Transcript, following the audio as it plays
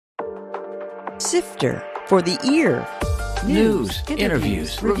Sifter for the ear. News,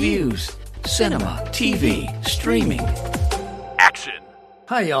 interviews, reviews, cinema, TV, streaming. Action!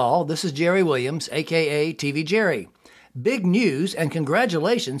 Hi, y'all. This is Jerry Williams, a.k.a. TV Jerry. Big news and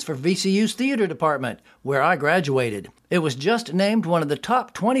congratulations for VCU's theater department, where I graduated. It was just named one of the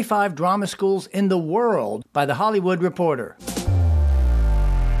top 25 drama schools in the world by The Hollywood Reporter.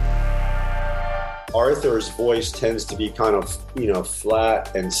 Arthur's voice tends to be kind of,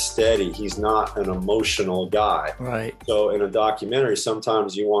 flat and steady. He's not an emotional guy. Right. So in a documentary,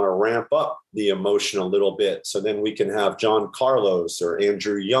 sometimes you want to ramp up the emotion a little bit. So then we can have John Carlos or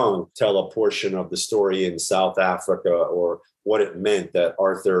Andrew Young tell a portion of the story in South Africa, or what it meant that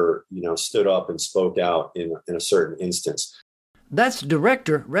Arthur, stood up and spoke out in a certain instance. That's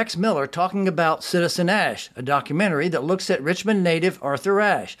director Rex Miller talking about Citizen Ashe, a documentary that looks at Richmond native Arthur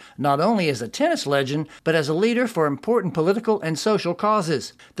Ashe, not only as a tennis legend, but as a leader for important political and social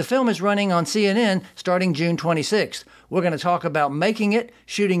causes. The film is running on CNN starting June 26th. We're going to talk about making it,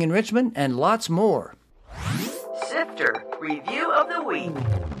 shooting in Richmond, and lots more. Sifter Review of the Week.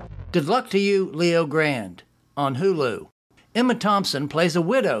 Good luck to you, Leo Grand, on Hulu. Emma Thompson plays a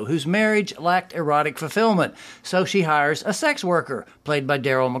widow whose marriage lacked erotic fulfillment, so she hires a sex worker, played by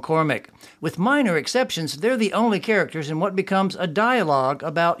Daryl McCormick. With minor exceptions, they're the only characters in what becomes a dialogue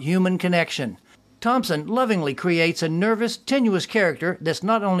about human connection. Thompson lovingly creates a nervous, tenuous character that's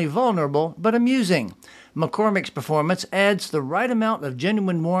not only vulnerable, but amusing. McCormick's performance adds the right amount of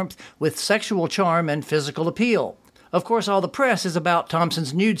genuine warmth with sexual charm and physical appeal. Of course, all the press is about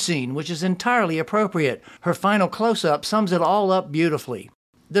Thompson's nude scene, which is entirely appropriate. Her final close-up sums it all up beautifully.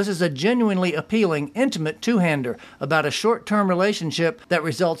 This is a genuinely appealing, intimate two-hander about a short-term relationship that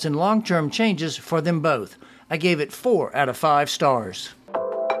results in long-term changes for them both. I gave it 4 out of 5 stars.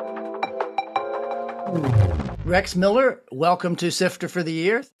 Rex Miller, welcome to Sifter for the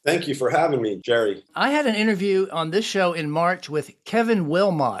Year. Thank you for having me, Jerry. I had an interview on this show in March with Kevin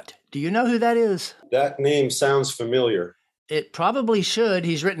Wilmot. Do you know who that is? That name sounds familiar. It probably should.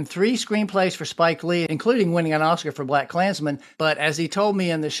 He's written 3 screenplays for Spike Lee, including winning an Oscar for BlacKkKlansman. But as he told me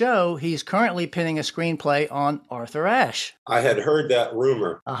in the show, he's currently penning a screenplay on Arthur Ashe. I had heard that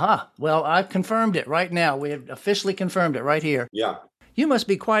rumor. Aha. Well, I've confirmed it right now. We have officially confirmed it right here. Yeah. You must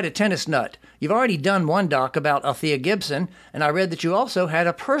be quite a tennis nut. You've already done one doc about Althea Gibson, and I read that you also had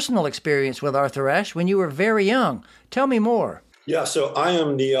a personal experience with Arthur Ashe when you were very young. Tell me more. Yeah, so I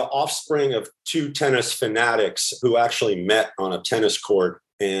am the offspring of 2 tennis fanatics who actually met on a tennis court,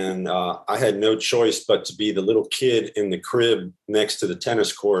 and I had no choice but to be the little kid in the crib next to the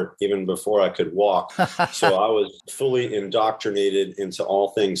tennis court even before I could walk. So I was fully indoctrinated into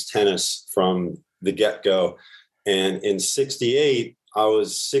all things tennis from the get-go. And in '68, I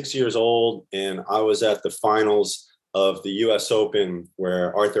was 6 years old, and I was at the finals of the U.S. Open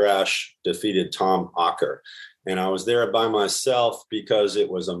where Arthur Ashe defeated Tom Acker. And I was there by myself because it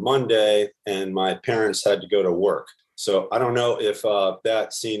was a Monday and my parents had to go to work. So I don't know if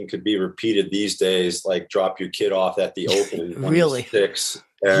that scene could be repeated these days, like drop your kid off at the Open Really? 6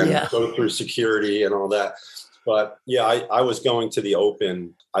 and go through security and all that. But yeah, I was going to the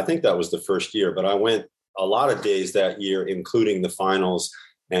Open. I think that was the first year, but I went a lot of days that year, including the finals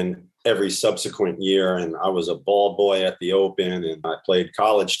and every subsequent year. And I was a ball boy at the Open, and I played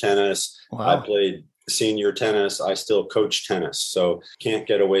college tennis. Wow. I played senior tennis. I still coach tennis, so can't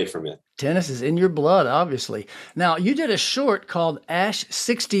get away from it. Tennis is in your blood, obviously. Now, you did a short called Ashe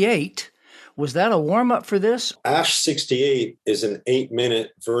 68. Was that a warm-up for this? Ashe 68 is an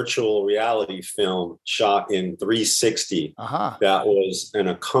 8-minute virtual reality film shot in 360 that was an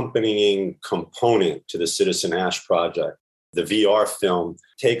accompanying component to the Citizen Ashe project. The VR film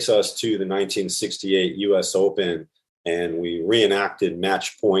takes us to the 1968 U.S. Open, and we reenacted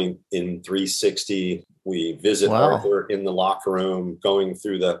match point in 360. We visit Arthur in the locker room, going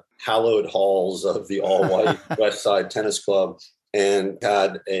through the hallowed halls of the all-white West Side Tennis Club, and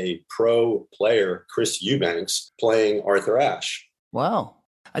had a pro player, Chris Eubanks, playing Arthur Ashe. Wow.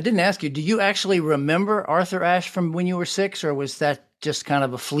 I didn't ask you, do you actually remember Arthur Ashe from when you were 6, or was that just kind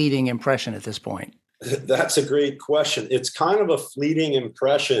of a fleeting impression at this point? That's a great question. It's kind of a fleeting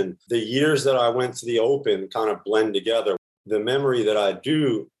impression. The years that I went to the Open kind of blend together. The memory that I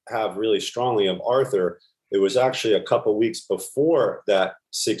do have really strongly of Arthur, it was actually a couple weeks before that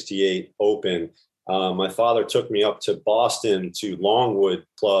 68 Open. My father took me up to Boston to Longwood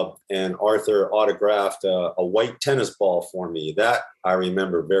Club, and Arthur autographed a white tennis ball for me. That I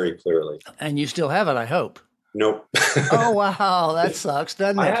remember very clearly. And you still have it, I hope. Nope. Oh, wow. That sucks,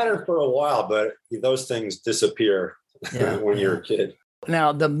 doesn't it? I had it for a while, but those things disappear when you're a kid.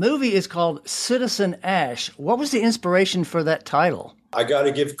 Now, the movie is called Citizen Ashe. What was the inspiration for that title? I got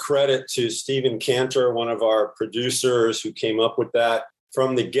to give credit to Stephen Cantor, one of our producers who came up with that.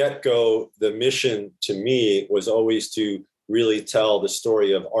 From the get-go, the mission to me was always to really tell the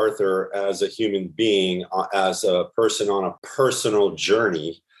story of Arthur as a human being, as a person on a personal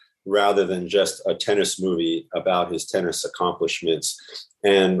journey, rather than just a tennis movie about his tennis accomplishments.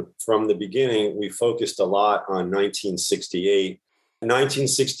 And from the beginning, we focused a lot on 1968.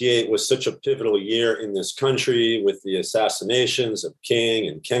 1968 was such a pivotal year in this country with the assassinations of King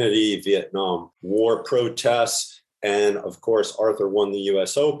and Kennedy, Vietnam War protests. And of course, Arthur won the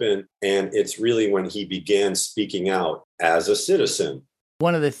US Open. And it's really when he began speaking out as a citizen.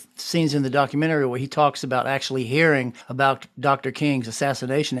 One of the scenes in the documentary where he talks about actually hearing about Dr. King's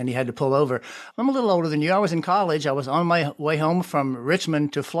assassination and he had to pull over. I'm a little older than you. I was in college. I was on my way home from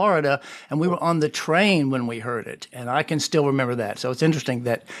Richmond to Florida, and we were on the train when we heard it. And I can still remember that. So it's interesting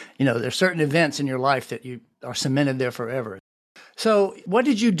that, there's certain events in your life that you are cemented there forever. So what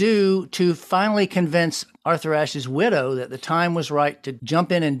did you do to finally convince Arthur Ashe's widow that the time was right to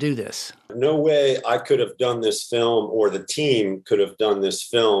jump in and do this? No way I could have done this film, or the team could have done this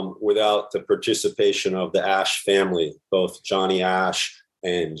film, without the participation of the Ashe family, both Johnny Ashe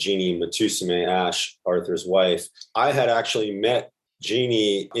and Jeannie Matusame Ashe, Arthur's wife. I had actually met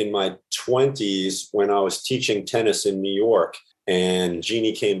Jeannie in my 20s when I was teaching tennis in New York. And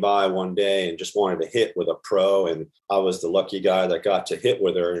Jeannie came by one day and just wanted to hit with a pro. And I was the lucky guy that got to hit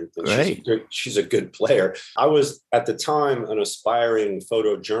with her. And she's a good player. I was, at the time, an aspiring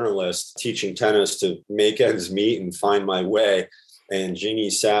photojournalist teaching tennis to make ends meet and find my way. And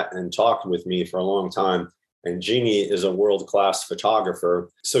Jeannie sat and talked with me for a long time. And Jeannie is a world-class photographer.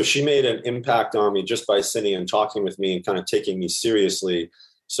 So she made an impact on me just by sitting and talking with me and kind of taking me seriously.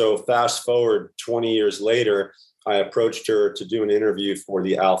 So fast forward 20 years later, I approached her to do an interview for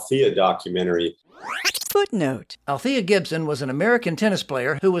the Althea documentary. Footnote. Althea Gibson was an American tennis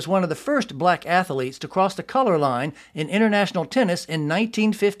player who was one of the first black athletes to cross the color line in international tennis in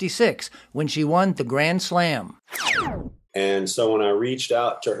 1956 when she won the Grand Slam. And so when I reached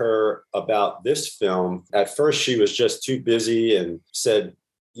out to her about this film, at first she was just too busy and said,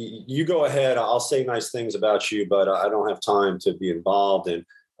 "You go ahead, I'll say nice things about you, but I don't have time to be involved." And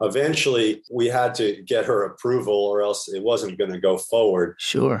eventually, we had to get her approval or else it wasn't going to go forward.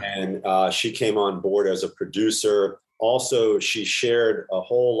 Sure. And she came on board as a producer. Also, she shared a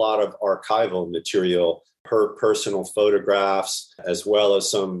whole lot of archival material, her personal photographs, as well as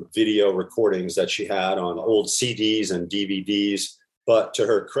some video recordings that she had on old CDs and DVDs. But to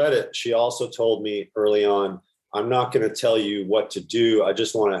her credit, she also told me early on, "I'm not going to tell you what to do. I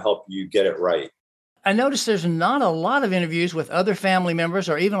just want to help you get it right." I noticed there's not a lot of interviews with other family members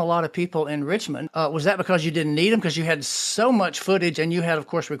or even a lot of people in Richmond. Was that because you didn't need them? Because you had so much footage and you had, of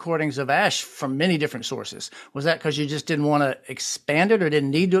course, recordings of Ashe from many different sources. Was that because you just didn't want to expand it or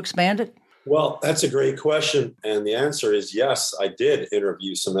didn't need to expand it? Well, that's a great question. And the answer is yes, I did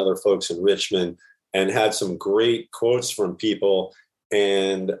interview some other folks in Richmond and had some great quotes from people.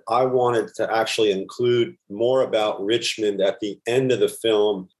 And I wanted to actually include more about Richmond at the end of the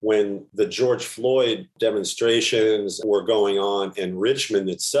film when the George Floyd demonstrations were going on and Richmond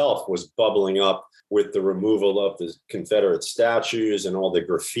itself was bubbling up with the removal of the Confederate statues and all the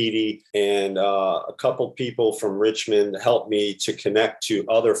graffiti. And a couple people from Richmond helped me to connect to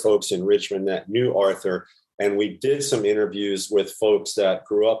other folks in Richmond that knew Arthur. And we did some interviews with folks that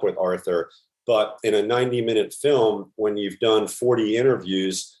grew up with Arthur. But in a 90-minute film, when you've done 40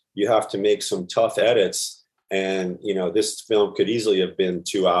 interviews, you have to make some tough edits. And, this film could easily have been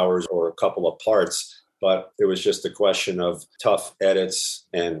 2 hours or a couple of parts, but it was just a question of tough edits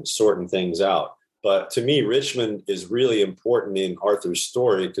and sorting things out. But to me, Richmond is really important in Arthur's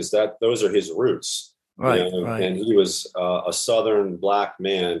story because those are his roots. Right. And he was a Southern Black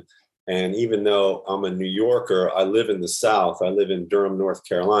man. And even though I'm a New Yorker, I live in the South. I live in Durham, North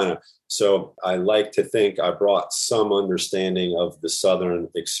Carolina. So I like to think I brought some understanding of the Southern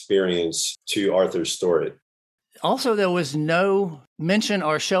experience to Arthur's story. Also, there was no mention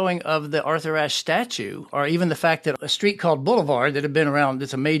or showing of the Arthur Ashe statue, or even the fact that a street called Boulevard that had been around,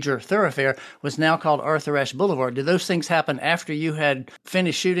 it's a major thoroughfare, was now called Arthur Ashe Boulevard. Did those things happen after you had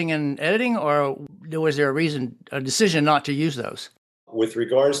finished shooting and editing, or was there a decision not to use those? With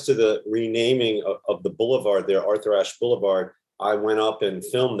regards to the renaming of the boulevard there, Arthur Ashe Boulevard, I went up and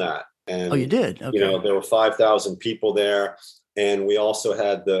filmed that. And, oh, you did? Okay. There were 5,000 people there. And we also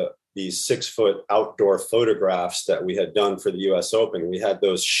had these 6-foot outdoor photographs that we had done for the US Open. We had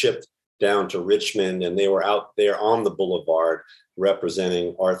those shipped down to Richmond and they were out there on the boulevard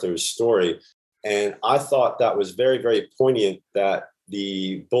representing Arthur's story. And I thought that was very, very poignant that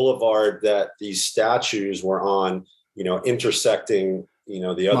the boulevard that these statues were on, intersecting, the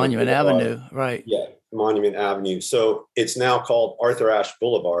other Monument boulevard. Avenue, right. Yeah, Monument Avenue. So it's now called Arthur Ashe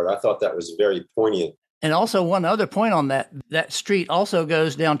Boulevard. I thought that was very poignant. And also one other point on that street also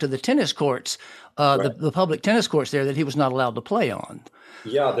goes down to the tennis courts, Right. the public tennis courts there that he was not allowed to play on.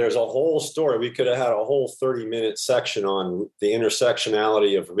 Yeah, there's a whole story. We could have had a whole 30-minute section on the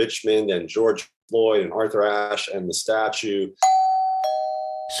intersectionality of Richmond and George Floyd and Arthur Ashe and the statue.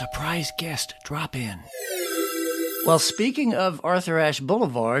 Surprise guest drop in. Well, speaking of Arthur Ashe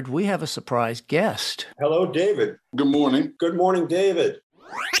Boulevard, we have a surprise guest. Hello, David. Good morning. Good morning, David.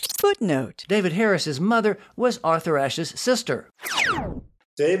 Footnote. David Harris's mother was Arthur Ashe's sister.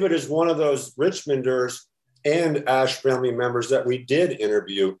 David is one of those Richmonders and Ashe family members that we did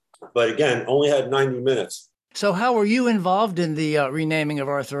interview, but again, only had 90 minutes. So how were you involved in the renaming of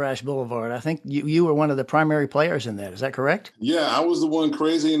Arthur Ashe Boulevard? I think you were one of the primary players in that. Is that correct? Yeah, I was the one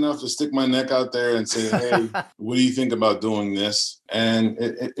crazy enough to stick my neck out there and say, hey, what do you think about doing this? And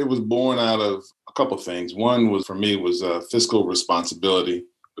it was born out of a couple of things. One was, for me, was fiscal responsibility,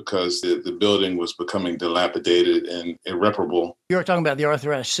 because the building was becoming dilapidated and irreparable. You were talking about the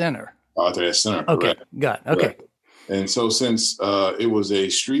Arthur Ashe Center. Arthur Ashe Center, Okay, correct. got it. Okay. Correct. And so since it was a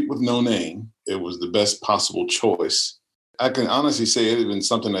street with no name, it was the best possible choice. I can honestly say it had been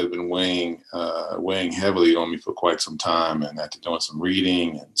something that had been weighing heavily on me for quite some time. And after doing some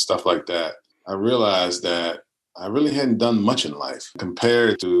reading and stuff like that, I realized that I really hadn't done much in life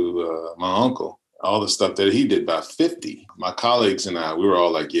compared to my uncle. All the stuff that he did by 50. My colleagues and I, we were all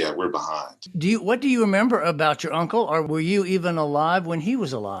like, yeah, we're behind. What do you remember about your uncle, or were you even alive when he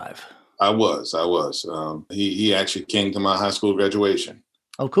was alive? I was. He actually came to my high school graduation.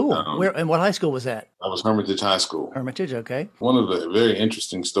 Oh, cool. Where and what high school was that? I was Hermitage High School. Hermitage, okay. One of the very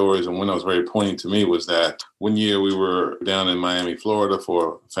interesting stories, and one that was very poignant to me, was that one year we were down in Miami, Florida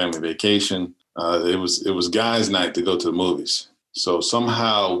for a family vacation. It was guys' night to go to the movies. So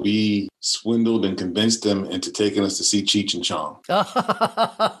somehow we swindled and convinced them into taking us to see Cheech and Chong.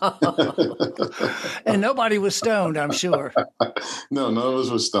 And nobody was stoned, I'm sure. No, none of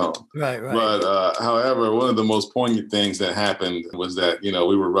us were stoned. Right. But however, one of the most poignant things that happened was that, we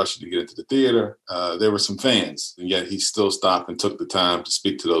were rushing to get into the theater. There were some fans, and yet he still stopped and took the time to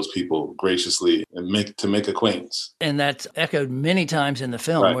speak to those people graciously and make acquaintance. And that's echoed many times in the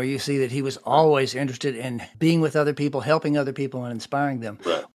film, Right. where you see that he was always interested in being with other people, helping other people, and inspiring them.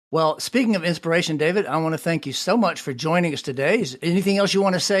 Right. Well, speaking of inspiration, David, I want to thank you so much for joining us today. Is anything else you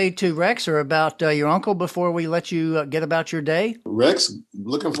want to say to Rex or about your uncle before we let you get about your day? Rex,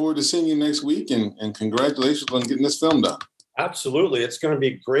 looking forward to seeing you next week, and congratulations on getting this film done. Absolutely. It's going to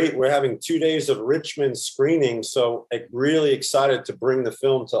be great. We're having 2 days of Richmond screening, so I'm really excited to bring the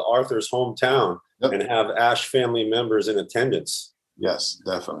film to Arthur's hometown and have Ashe family members in attendance. Yes,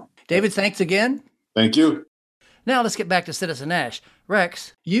 definitely. David, thanks again. Thank you. Now let's get back to Citizen Ashe.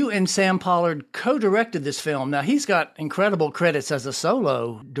 Rex, you and Sam Pollard co-directed this film. Now, he's got incredible credits as a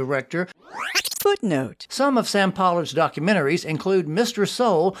solo director. Footnote. Some of Sam Pollard's documentaries include Mr.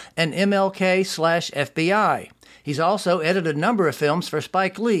 Soul and MLK/FBI. He's also edited a number of films for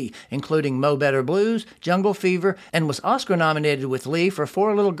Spike Lee, including Mo Better Blues, Jungle Fever, and was Oscar-nominated with Lee for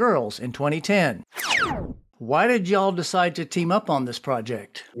Four Little Girls in 2010. Why did y'all decide to team up on this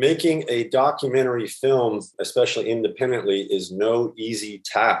project? Making a documentary film, especially independently, is no easy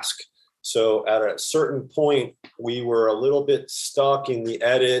task. So at a certain point, we were a little bit stuck in the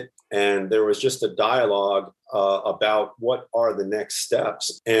edit, and there was just a dialogue about what are the next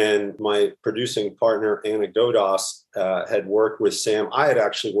steps. And my producing partner, Anna Godas, had worked with Sam. I had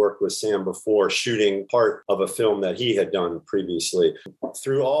actually worked with Sam before, shooting part of a film that he had done previously.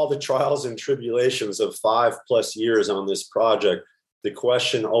 Through all the trials and tribulations of 5+ years on this project, the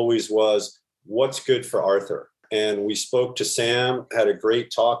question always was, what's good for Arthur? And we spoke to Sam, had a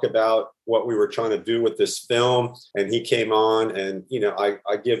great talk about what we were trying to do with this film. And he came on, and,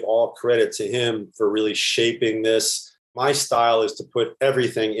 I give all credit to him for really shaping this. My style is to put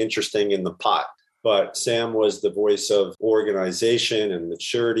everything interesting in the pot. But Sam was the voice of organization and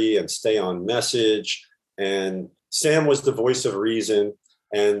maturity and stay on message. And Sam was the voice of reason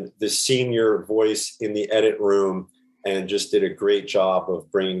and the senior voice in the edit room, and just did a great job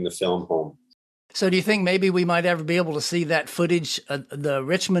of bringing the film home. So do you think maybe we might ever be able to see that footage, the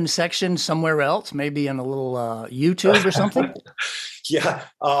Richmond section, somewhere else, maybe in a little YouTube or something? Yeah,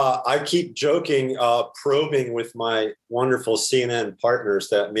 I keep joking, probing with my wonderful CNN partners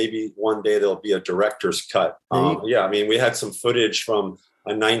that maybe one day there'll be a director's cut. We had some footage from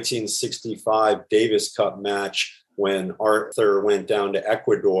a 1965 Davis Cup match when Arthur went down to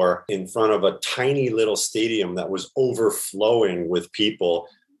Ecuador in front of a tiny little stadium that was overflowing with people.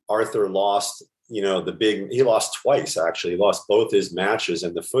 Arthur lost, he lost twice, actually. He lost both his matches,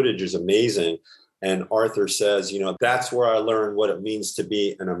 and the footage is amazing. And Arthur says, that's where I learned what it means to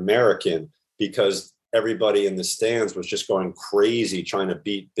be an American, because everybody in the stands was just going crazy trying to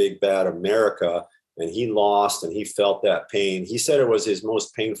beat big bad America. And he lost, and he felt that pain. He said it was his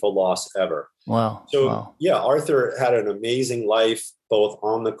most painful loss ever. Wow. So, wow. Yeah, Arthur had an amazing life, both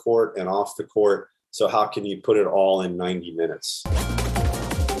on the court and off the court. So how can you put it all in 90 minutes?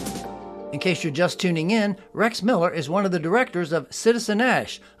 In case you're just tuning in, Rex Miller is one of the directors of Citizen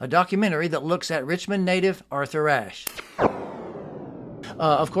Ashe, a documentary that looks at Richmond native Arthur Ashe.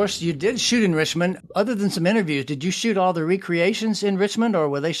 Of course, you did shoot in Richmond. Other than some interviews, did you shoot all the recreations in Richmond, or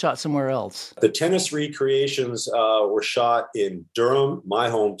were they shot somewhere else? The tennis recreations were shot in Durham, my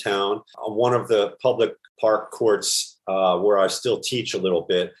hometown, on one of the public park courts where I still teach a little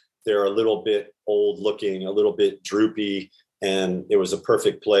bit. They're a little bit old looking, a little bit droopy, and it was a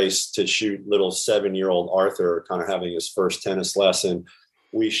perfect place to shoot little 7-year-old Arthur kind of having his first tennis lesson.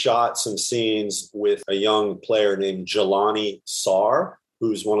 We shot some scenes with a young player named Jelani Sarr,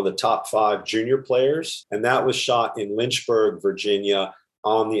 who's one of the top 5 junior players. And that was shot in Lynchburg, Virginia,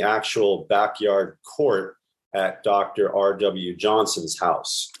 on the actual backyard court at Dr. R.W. Johnson's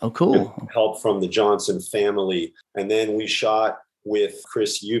house. Oh, cool. With help from the Johnson family. And then we shot with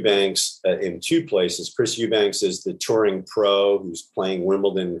Chris Eubanks in 2 places. Chris Eubanks is the touring pro who's playing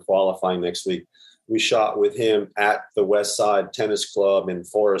Wimbledon and qualifying next week. We shot with him at the West Side Tennis Club in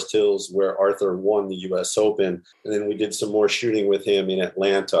Forest Hills, where Arthur won the U.S. Open. And then we did some more shooting with him in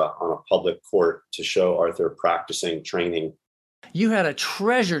Atlanta on a public court to show Arthur practicing, training. You had a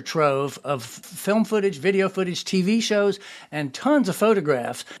treasure trove of film footage, video footage, TV shows, and tons of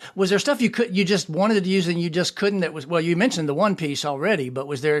photographs. Was there stuff you just wanted to use and you just couldn't? You mentioned the one piece already, but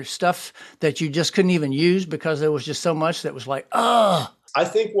was there stuff that you just couldn't even use because there was just so much that was like, I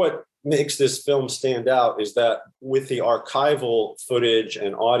think what makes this film stand out is that with the archival footage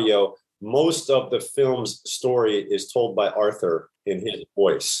and audio, most of the film's story is told by Arthur in his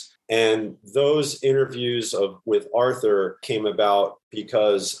voice. And those interviews with Arthur came about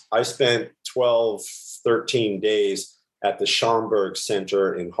because I spent 12, 13 days at the Schomburg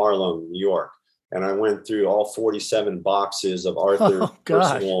Center in Harlem, New York. And I went through all 47 boxes of Arthur's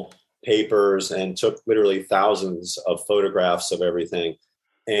personal papers and took literally thousands of photographs of everything.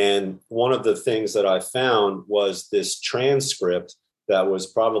 And one of the things that I found was this transcript that was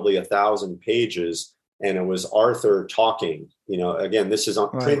probably 1,000 pages, and it was Arthur talking. Again, this is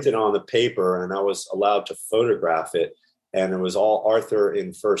printed on the paper, and I was allowed to photograph it. And it was all Arthur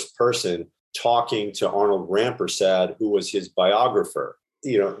in first person talking to Arnold Rampersad, who was his biographer.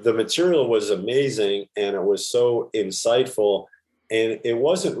 The material was amazing, and it was so insightful. And it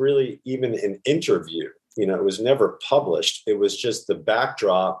wasn't really even an interview. It was never published. It was just the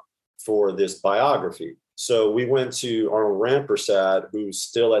backdrop for this biography. So we went to Arnold Rampersad, who's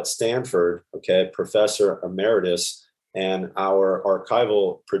still at Stanford, professor emeritus, and our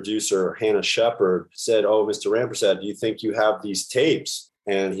archival producer, Hannah Shepard, said, "Oh, Mr. Rampersad, do you think you have these tapes?"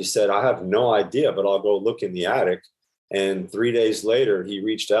 And he said, "I have no idea, but I'll go look in the attic." And 3 days later, he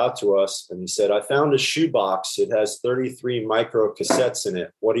reached out to us and he said, "I found a shoebox. It has 33 micro cassettes in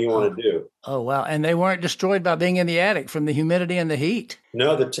it. What do you want to do?" Oh, wow. And they weren't destroyed by being in the attic from the humidity and the heat?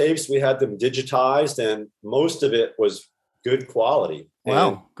 No, the tapes, we had them digitized, and most of it was good quality. Wow,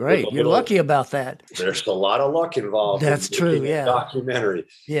 and great. You're lucky about that. There's a lot of luck involved. That's true, yeah. Documentary.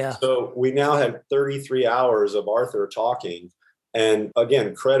 Yeah. So we now had 33 hours of Arthur talking. And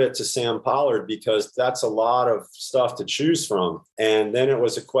again, credit to Sam Pollard, because that's a lot of stuff to choose from. And then it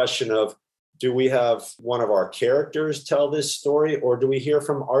was a question of, do we have one of our characters tell this story, or do we hear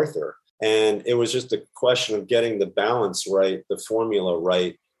from Arthur? And it was just a question of getting the balance right, the formula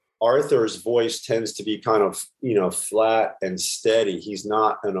right. Arthur's voice tends to be kind of, flat and steady. He's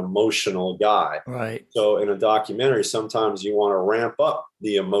not an emotional guy. Right. So in a documentary, sometimes you want to ramp up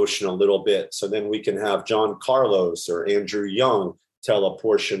the emotion a little bit. So then we can have John Carlos or Andrew Young tell a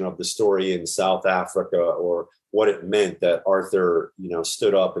portion of the story in South Africa, or what it meant that Arthur,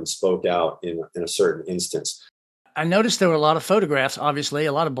 stood up and spoke out in a certain instance. I noticed there were a lot of photographs, obviously,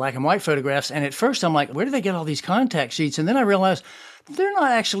 a lot of black and white photographs. And at first I'm like, where do they get all these contact sheets? And then I realized they're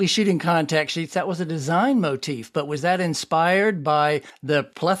not actually shooting contact sheets. That was a design motif. But was that inspired by the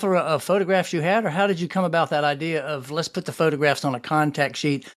plethora of photographs you had? Or how did you come about that idea of let's put the photographs on a contact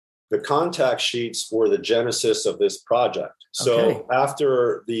sheet? The contact sheets were the genesis of this project. So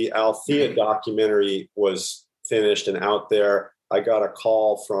after the Althea documentary was finished and out there, I got a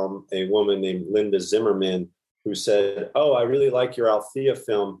call from a woman named Linda Zimmerman, who said, "Oh, I really like your Althea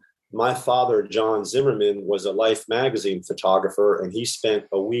film. My father, John Zimmerman, was a Life magazine photographer, and he spent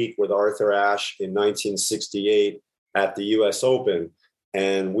a week with Arthur Ashe in 1968 at the US Open.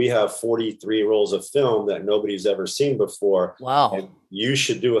 And we have 43 rolls of film that nobody's ever seen before. Wow. And you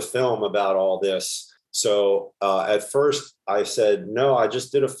should do a film about all this." So at first I said, no, I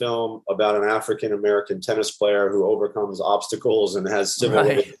just did a film about an African-American tennis player who overcomes obstacles and has civil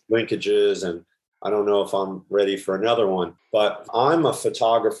linkages. And I don't know if I'm ready for another one, but I'm a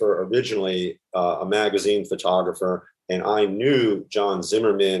photographer originally, a magazine photographer. And I knew John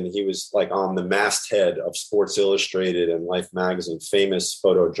Zimmerman. He was like on the masthead of Sports Illustrated and Life magazine, famous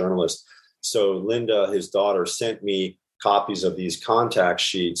photojournalist. So Linda, his daughter, sent me copies of these contact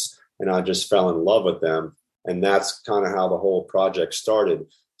sheets, and I just fell in love with them. And that's kind of how the whole project started.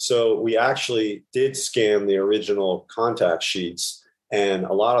 So we actually did scan the original contact sheets, and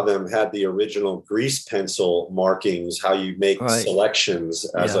a lot of them had the original grease pencil markings, how you make selections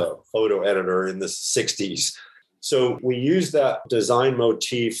as a photo editor in the 60s. So we used that design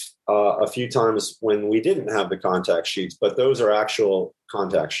motif a few times when we didn't have the contact sheets, but those are actual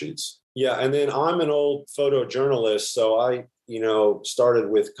contact sheets. Yeah. And then I'm an old photojournalist, so I started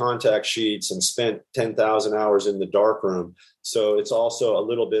with contact sheets and spent 10,000 hours in the darkroom. So it's also a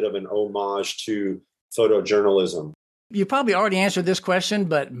little bit of an homage to photojournalism. You probably already answered this question,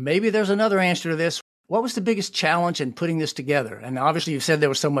 but maybe there's another answer to this. What was the biggest challenge in putting this together? And obviously you said there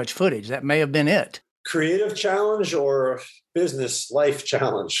was so much footage. That may have been it. Creative challenge or business life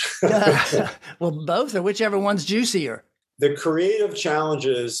challenge? Well, both, or whichever one's juicier. The creative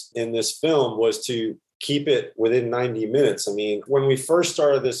challenges in this film was to keep it within 90 minutes. I mean, when we first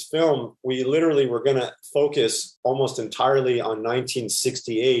started this film, we literally were going to focus almost entirely on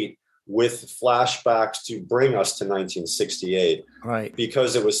 1968 with flashbacks to bring us to 1968. Right.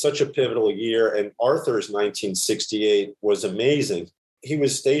 Because it was such a pivotal year, and Arthur's 1968 was amazing. He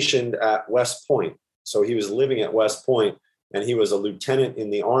was stationed at West Point. So he was living at West Point, and he was a lieutenant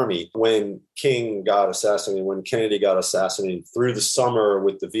in the Army when King got assassinated, when Kennedy got assassinated. Through the summer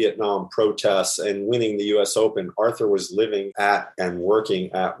with the Vietnam protests and winning the US Open, Arthur was living at and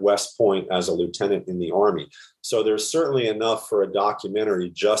working at West Point as a lieutenant in the Army. So there's certainly enough for a documentary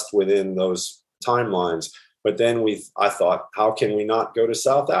just within those timelines. But then I thought, how can we not go to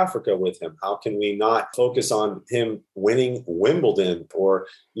South Africa with him? How can we not focus on him winning Wimbledon, or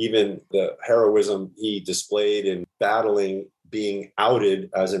even the heroism he displayed in battling being outed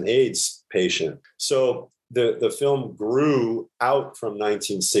as an AIDS patient? So the film grew out from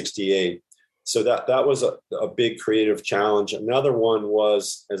 1968. So that was a big creative challenge. Another one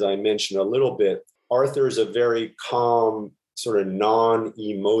was, as I mentioned a little bit, Arthur's a very calm, sort of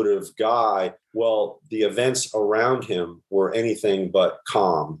non-emotive guy. Well, the events around him were anything but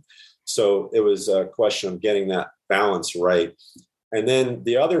calm. So it was a question of getting that balance right. And then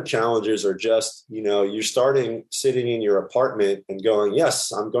the other challenges are just, you're sitting in your apartment and going,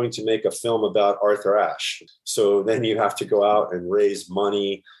 yes, I'm going to make a film about Arthur Ashe. So then you have to go out and raise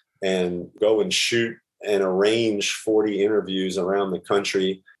money and go and shoot and arrange 40 interviews around the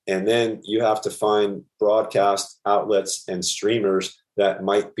country. And then you have to find broadcast outlets and streamers that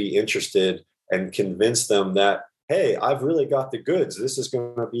might be interested and convince them that, hey, I've really got the goods. This is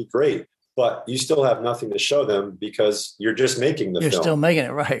going to be great. But you still have nothing to show them because you're just making the film. You're still making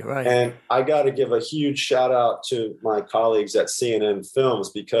it, right. And I got to give a huge shout out to my colleagues at CNN Films,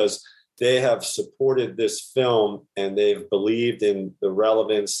 because they have supported this film and they've believed in the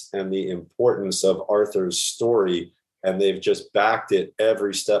relevance and the importance of Arthur's story. And they've just backed it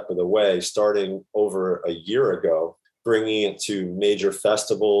every step of the way, starting over a year ago, bringing it to major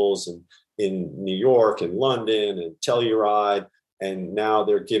festivals and in New York and London and Telluride. And now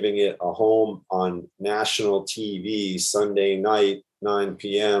they're giving it a home on national TV Sunday night, 9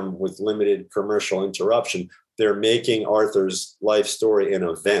 p.m. with limited commercial interruption. They're making Arthur's life story an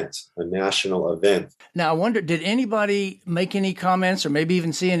event, a national event. Now, I wonder, did anybody make any comments, or maybe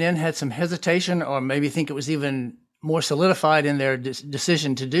even CNN had some hesitation, or maybe think it was even more solidified in their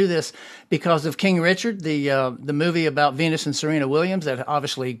decision to do this because of King Richard, the movie about Venus and Serena Williams that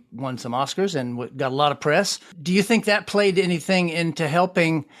obviously won some Oscars and got a lot of press? Do you think that played anything into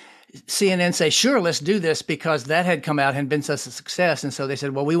helping CNN say, sure, let's do this, because that had come out and been such a success? And so they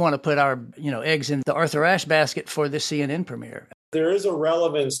said, well, we want to put our eggs in the Arthur Ashe basket for this CNN premiere. There is a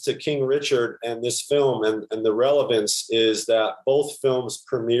relevance to King Richard and this film, and the relevance is that both films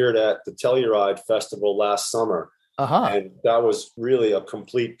premiered at the Telluride Festival last summer. And that was really a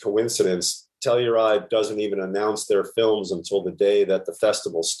complete coincidence. Telluride doesn't even announce their films until the day that the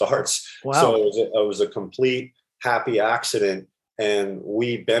festival starts. Wow. So it was a complete happy accident. And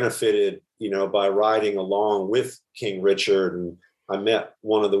we benefited, by riding along with King Richard. And I met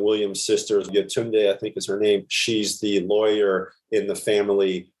one of the Williams sisters, Yatunde, I think is her name. She's the lawyer in the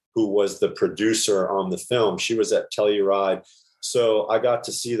family who was the producer on the film. She was at Telluride. So I got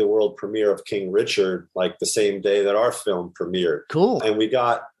to see the world premiere of King Richard like the same day that our film premiered. Cool. And we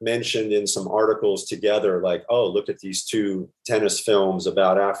got mentioned in some articles together, like, oh, look at these two tennis films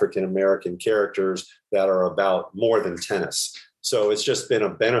about African-American characters that are about more than tennis. So it's just been a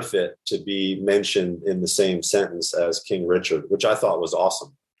benefit to be mentioned in the same sentence as King Richard, which I thought was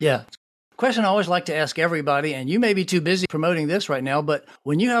awesome. Yeah. Question I always like to ask everybody, and you may be too busy promoting this right now, but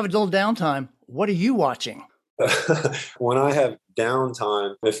when you have a little downtime, what are you watching? When I have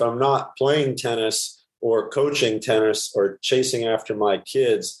downtime, if I'm not playing tennis or coaching tennis or chasing after my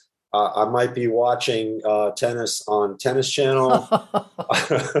kids, I might be watching tennis on Tennis Channel.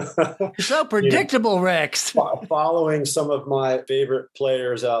 You're so predictable, Rex. Following some of my favorite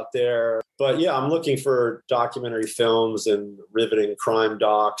players out there. But yeah, I'm looking for documentary films and riveting crime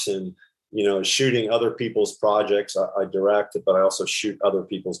docs and, shooting other people's projects. I direct it, but I also shoot other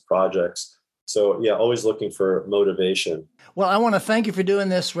people's projects. So, yeah, always looking for motivation. Well, I want to thank you for doing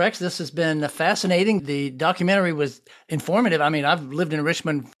this, Rex. This has been fascinating. The documentary was informative. I mean, I've lived in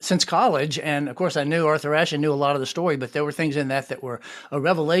Richmond since college, and of course, I knew Arthur Ashe and knew a lot of the story, but there were things in that were a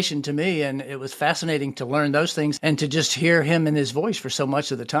revelation to me, and it was fascinating to learn those things and to just hear him and his voice for so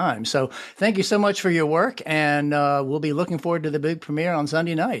much of the time. So thank you so much for your work, and we'll be looking forward to the big premiere on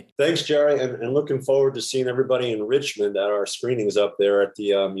Sunday night. Thanks, Jerry, and looking forward to seeing everybody in Richmond at our screenings up there at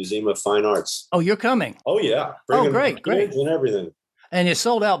the Museum of Fine Arts. Oh, you're coming? Oh, yeah. Great. And everything. And it's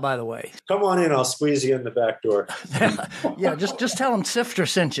sold out, by the way. Come on in. I'll squeeze you in the back door. Yeah, just tell them Sifter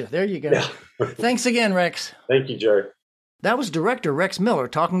sent you. There you go. Yeah. Thanks again, Rex. Thank you, Jerry. That was director Rex Miller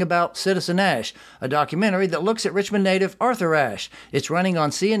talking about Citizen Ashe, a documentary that looks at Richmond native Arthur Ashe. It's running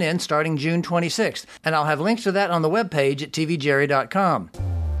on CNN starting June 26th, and I'll have links to that on the webpage at tvjerry.com.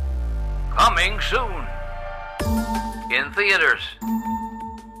 Coming soon. In theaters.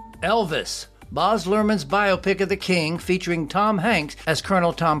 Elvis, Baz Luhrmann's biopic of the King featuring Tom Hanks as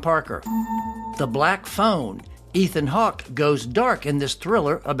Colonel Tom Parker. The Black Phone, Ethan Hawke goes dark in this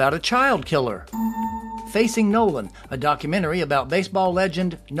thriller about a child killer. Facing Nolan, a documentary about baseball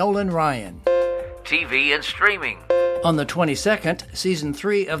legend Nolan Ryan. TV and streaming. On the 22nd, Season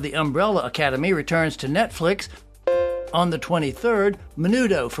 3 of The Umbrella Academy returns to Netflix. On the 23rd,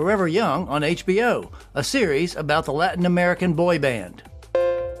 Menudo Forever Young on HBO, a series about the Latin American boy band.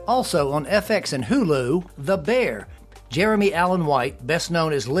 Also on FX and Hulu, The Bear. Jeremy Allen White, best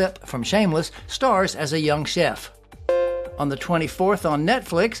known as Lip from Shameless, stars as a young chef. On the 24th on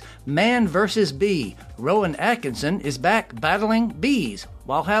Netflix, Man vs. Bee. Rowan Atkinson is back battling bees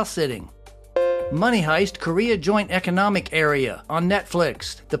while house-sitting. Money Heist Korea Joint Economic Area on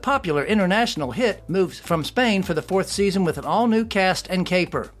Netflix. The popular international hit moves from Spain for the 4th season with an all-new cast and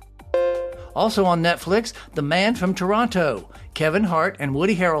caper. Also on Netflix, The Man from Toronto. Kevin Hart and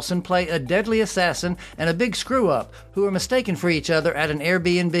Woody Harrelson play a deadly assassin and a big screw-up who are mistaken for each other at an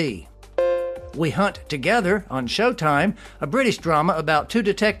Airbnb. We Hunt Together on Showtime, a British drama about two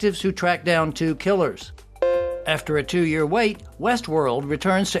detectives who track down two killers. After a 2-year wait, Westworld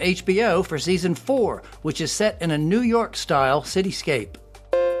returns to HBO for Season 4, which is set in a New York-style cityscape.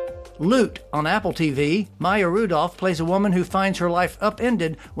 Loot on Apple TV, Maya Rudolph plays a woman who finds her life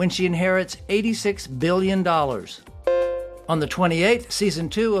upended when she inherits $86 billion. On the 28th, Season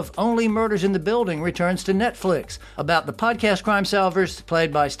 2 of Only Murders in the Building returns to Netflix, about the podcast crime solvers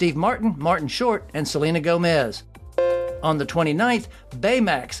played by Steve Martin, Martin Short, and Selena Gomez. On the 29th,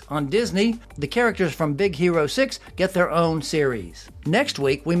 Baymax on Disney. The characters from Big Hero 6 get their own series. Next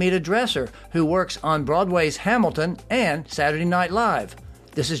week, we meet a dresser who works on Broadway's Hamilton and Saturday Night Live.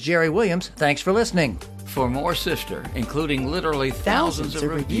 This is Jerry Williams. Thanks for listening. For more Sifter, including literally thousands of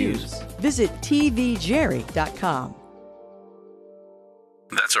reviews, visit tvjerry.com.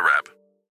 That's a wrap.